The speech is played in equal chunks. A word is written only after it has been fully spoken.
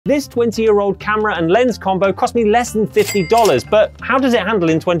This 20-year-old camera and lens combo cost me less than $50, but how does it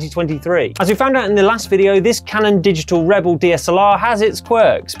handle in 2023? As we found out in the last video, this Canon Digital Rebel DSLR has its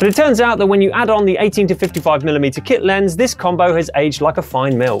quirks, but it turns out that when you add on the 18 to 55mm kit lens, this combo has aged like a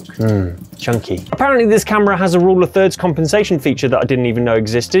fine milk. Chunky. Apparently this camera has a rule of thirds compensation feature that I didn't even know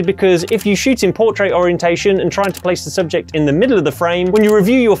existed, because if you shoot in portrait orientation and trying to place the subject in the middle of the frame, when you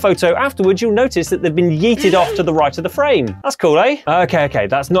review your photo afterwards, you'll notice that they've been yeeted off to the right of the frame. That's cool, eh? Okay,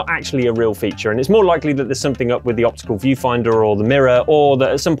 that's not actually a real feature, and it's more likely that there's something up with the optical viewfinder or the mirror, or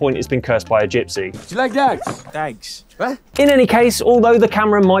that at some point it's been cursed by a gypsy. Do you like dogs? Thanks. What? In any case, although the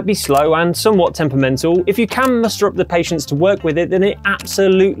camera might be slow and somewhat temperamental, if you can muster up the patience to work with it, then it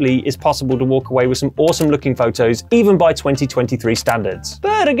absolutely is possible to walk away with some awesome looking photos, even by 2023 standards.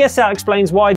 But I guess that explains why